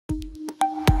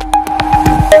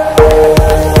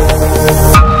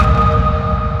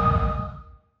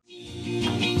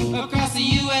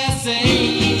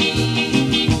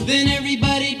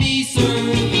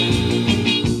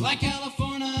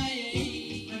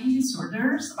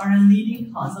disorders are a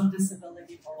leading cause of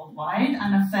disability worldwide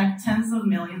and affect tens of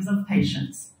millions of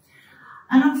patients.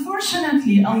 And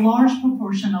unfortunately, a large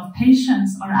proportion of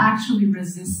patients are actually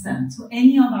resistant to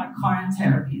any of our current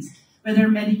therapies, whether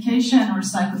medication or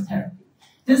psychotherapy.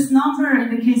 This number,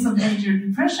 in the case of major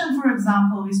depression, for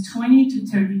example, is 20 to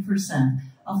 30%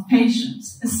 of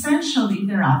patients. Essentially,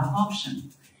 they're out of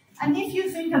option. And if you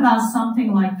think about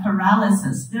something like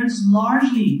paralysis, there's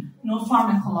largely no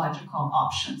pharmacological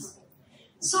options.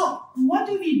 So what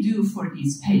do we do for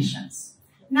these patients?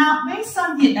 Now, based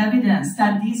on the evidence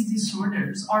that these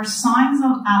disorders are signs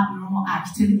of abnormal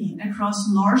activity across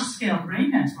large-scale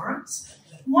brain networks,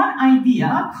 one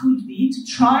idea could be to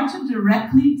try to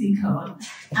directly decode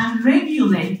and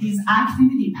regulate these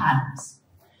activity patterns.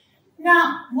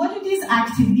 Now, what do these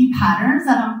activity patterns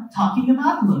that I'm talking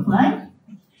about look like?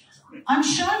 I'm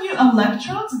showing you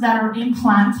electrodes that are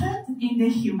implanted in the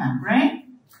human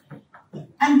brain.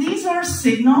 And these are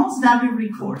signals that we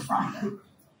record from them.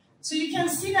 So you can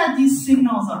see that these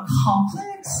signals are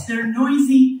complex, they're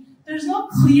noisy. There's no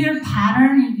clear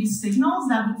pattern in these signals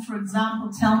that would, for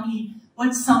example, tell me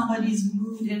what somebody's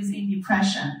mood is in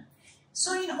depression.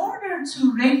 So in order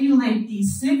to regulate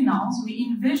these signals, we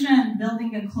envision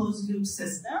building a closed-loop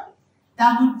system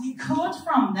that would decode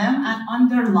from them an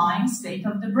underlying state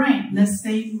of the brain, let's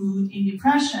say mood in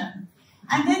depression,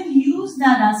 and then use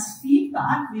that as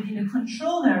feedback within a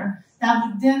controller that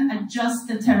would then adjust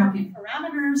the therapy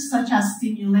parameters such as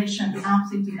stimulation,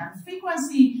 amplitude, and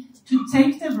frequency to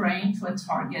take the brain to a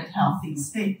target healthy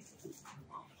state.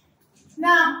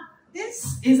 Now,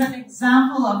 this is an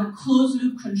example of a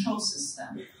closed-loop control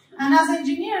system. And as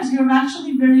engineers, we are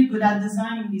actually very good at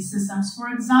designing these systems.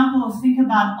 For example, think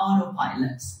about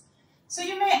autopilots. So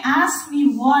you may ask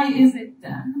me, why is it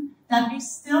then that we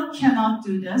still cannot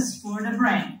do this for the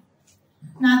brain?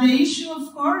 Now, the issue,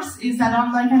 of course, is that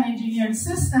unlike an engineered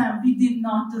system, we did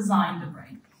not design the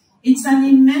brain. It's an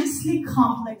immensely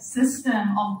complex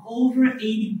system of over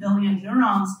 80 billion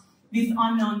neurons with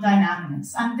unknown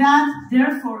dynamics. And that,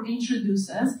 therefore,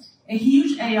 introduces a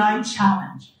huge AI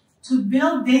challenge to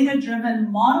build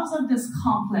data-driven models of this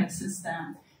complex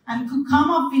system and to come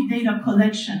up with data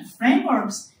collection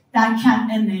frameworks that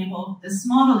can enable this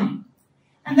modeling.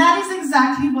 And that is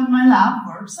exactly what my lab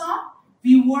works on.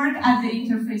 We work at the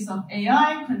interface of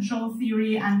AI, control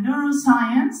theory, and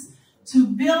neuroscience to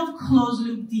build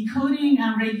closed-loop decoding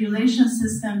and regulation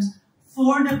systems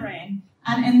for the brain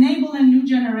and enable a new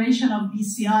generation of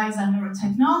BCIs and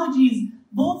neurotechnologies,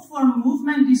 both for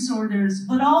movement disorders,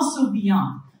 but also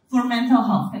beyond, for mental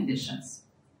health conditions.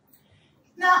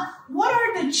 Now, what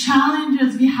are the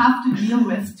challenges we have to deal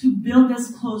with to build this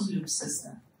closed-loop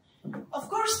system? Of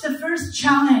course, the first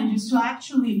challenge is to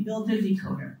actually build a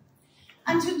decoder.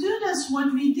 And to do this,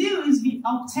 what we do is we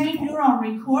obtain neural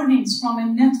recordings from a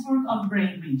network of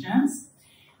brain regions.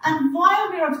 And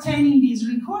while we're obtaining these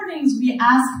recordings, we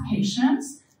ask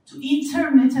patients to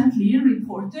intermittently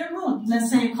report their mood,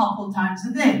 let's say a couple times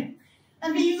a day.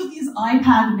 And we use these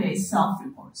iPad-based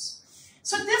self-reports.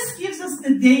 So this gives us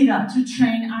the data to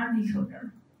train our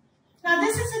decoder. Now,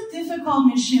 this is a difficult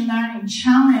machine learning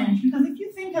challenge because if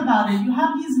you think about it, you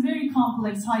have these very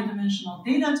complex high-dimensional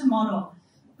data to model,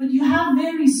 but you have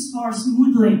very sparse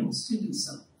mood labels to do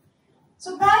so.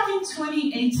 So back in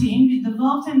 2018, we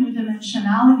developed a new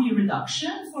dimensionality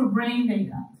reduction for brain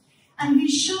data. And we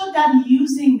showed that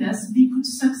using this, we could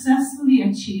successfully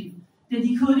achieve the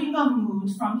decoding of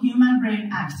mood from human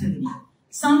brain activity,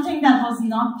 something that was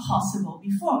not possible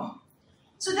before.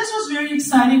 So this was very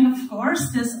exciting, of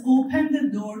course. This opened the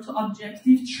door to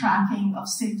objective tracking of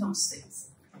symptom states.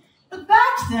 But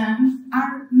back then,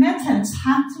 our methods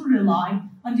had to rely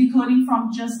on decoding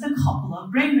from just a couple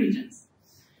of brain regions.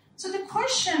 So the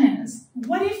question is,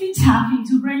 what if we tap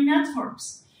into brain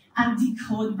networks and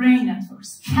decode brain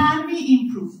networks? Can we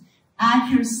improve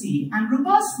accuracy and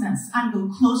robustness and go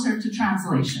closer to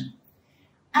translation?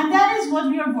 And that is what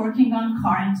we are working on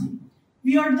currently.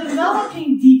 We are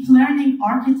developing deep learning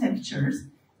architectures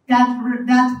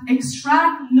that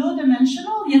extract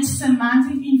low-dimensional yet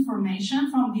semantic information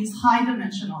from these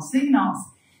high-dimensional signals,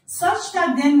 such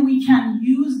that then we can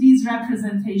use these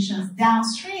representations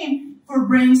downstream for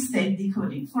brain state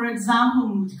decoding, for example,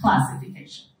 mood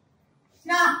classification.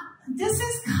 Now, this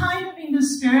is kind of in the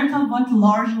spirit of what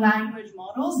large language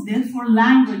models did for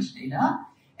language data,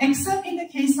 except in the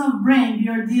case of brain, we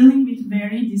are dealing with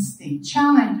very distinct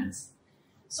challenges.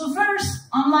 So first,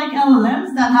 unlike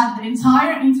LLMs that have the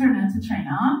entire internet to train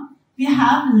on, we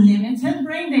have limited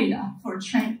brain data for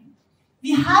training.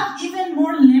 We have even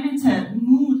more limited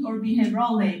mood or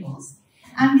behavioral labels.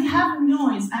 And we have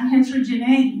noise and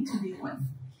heterogeneity to deal with.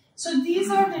 So these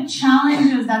are the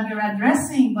challenges that we're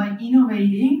addressing by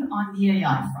innovating on the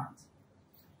AI front.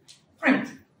 Great.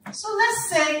 So let's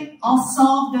say I'll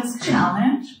solve this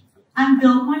challenge and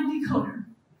build my decoder.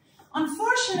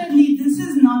 Unfortunately, this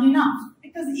is not enough,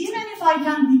 because even if I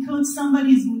can decode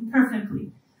somebody's mood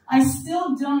perfectly, I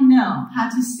still don't know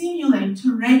how to simulate,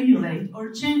 to regulate,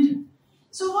 or change it.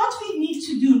 So what we need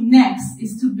to do next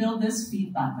is to build this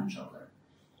feedback controller.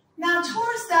 Now,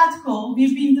 towards that goal,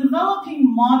 we've been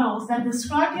developing models that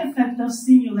describe the effect of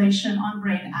stimulation on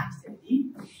brain activity.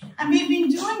 And we've been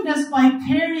doing this by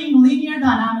pairing linear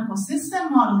dynamical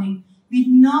system modeling with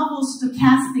novel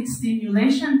stochastic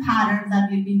stimulation patterns that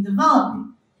we've been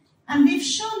developing. And we've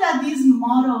shown that these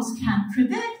models can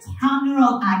predict how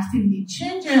neural activity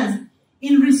changes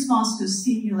in response to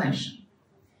stimulation.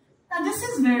 Now, this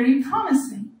is very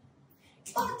promising.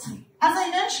 But, as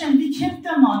I mentioned, we kept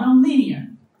the model linear.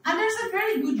 And there's a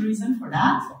very good reason for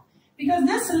that, because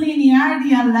this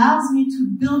linearity allows me to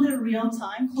build a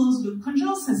real-time closed-loop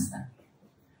control system.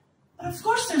 But of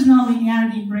course, there's no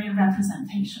linearity in brain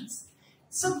representations.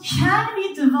 So can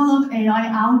we develop AI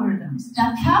algorithms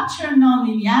that capture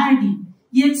nonlinearity,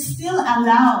 yet still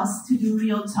allow us to do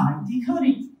real-time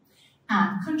decoding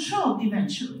and control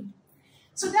eventually?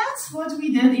 So that's what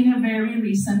we did in a very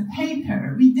recent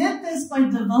paper. We did this by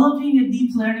developing a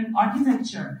deep learning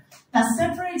architecture that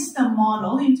separates the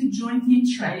model into jointly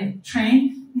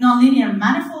trained nonlinear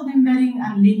manifold embedding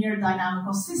and linear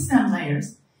dynamical system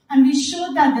layers. And we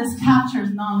showed that this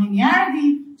captures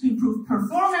nonlinearity to improve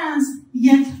performance,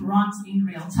 yet runs in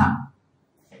real time.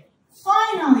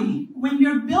 Finally, when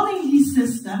we're building these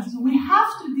systems, we have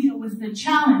to deal with the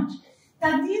challenge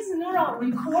that these neural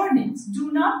recordings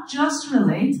do not just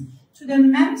relate to the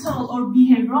mental or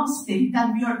behavioral state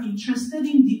that we are interested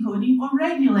in decoding or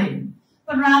regulating,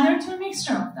 but rather to a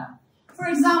mixture of them. For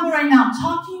example, right now, I'm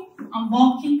talking, I'm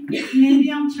walking,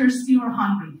 maybe I'm thirsty or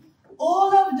hungry.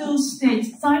 All of those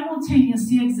states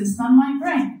simultaneously exist on my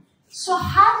brain. So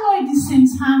how do I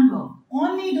disentangle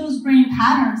only those brain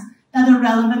patterns that are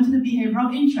relevant to the behavior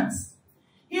of interest?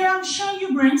 Here I'm showing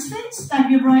you brain states that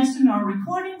give rise to neural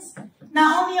recordings.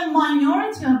 Now, only a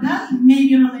minority of them may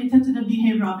be related to the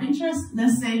behavior of interest,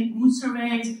 let's say mood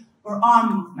surveys or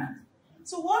arm movement.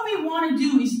 So what we want to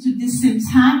do is to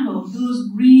disentangle those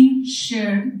green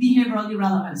shared behaviorally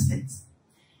relevant states.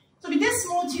 So with this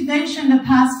motivation, the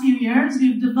past few years,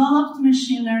 we've developed a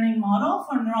machine learning model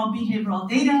for neural behavioral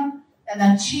data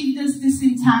that achieve this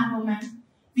disentanglement.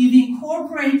 We've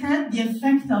incorporated the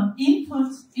effect of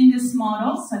input in this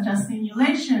model, such as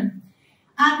stimulation.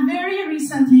 And very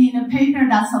recently, in a paper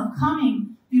that's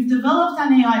upcoming, we've developed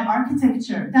an AI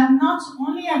architecture that not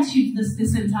only achieves this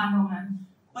disentanglement,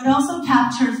 but also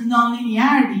captures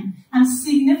nonlinearity and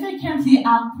significantly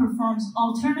outperforms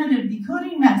alternative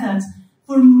decoding methods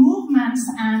for movements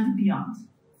and beyond.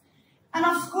 And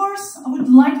of course, I would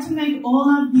like to make all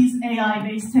of these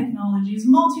AI-based technologies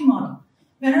multimodal.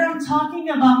 Whether I'm talking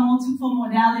about multiple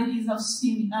modalities of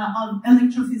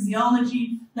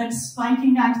electrophysiology, like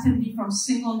spiking activity from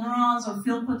single neurons or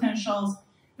field potentials,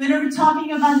 whether we're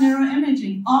talking about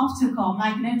neuroimaging, optical,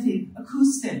 magnetic,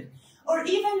 acoustic, or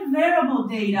even wearable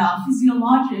data,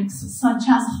 physiologics, such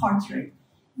as heart rate.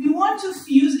 We want to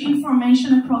fuse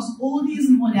information across all these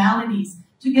modalities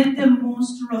to get the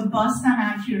most robust and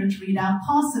accurate readout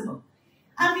possible.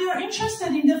 And we are interested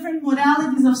in different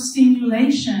modalities of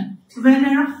stimulation,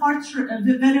 whether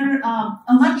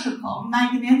electrical,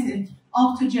 magnetic,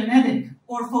 optogenetic,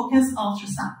 or focused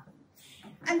ultrasound.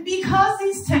 And because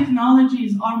these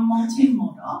technologies are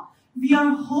multimodal, we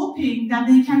are hoping that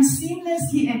they can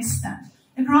seamlessly extend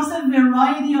across a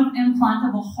variety of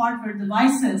implantable hardware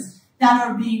devices that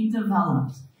are being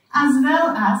developed, as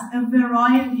well as a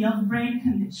variety of brain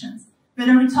conditions,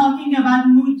 whether we're talking about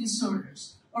mood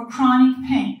disorders, or chronic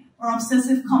pain, or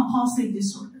obsessive compulsive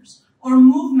disorders, or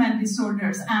movement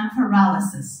disorders and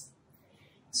paralysis.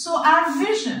 So our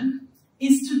vision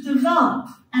is to develop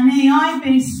an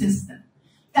AI-based system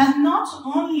that not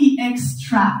only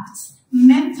extracts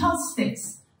mental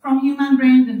states from human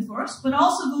brain networks, but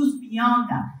also goes beyond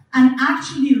that and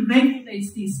actually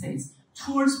regulates these states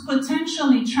towards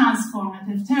potentially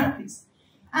transformative therapies.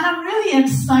 And I'm really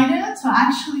excited to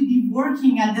actually be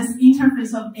working at this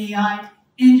interface of AI,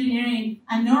 engineering,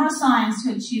 and neuroscience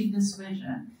to achieve this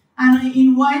vision. And I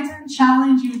invite and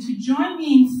challenge you to join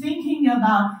me in thinking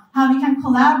about how we can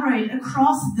collaborate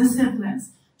across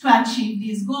disciplines to achieve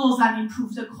these goals and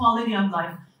improve the quality of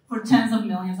life for tens of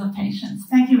millions of patients.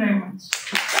 Thank you.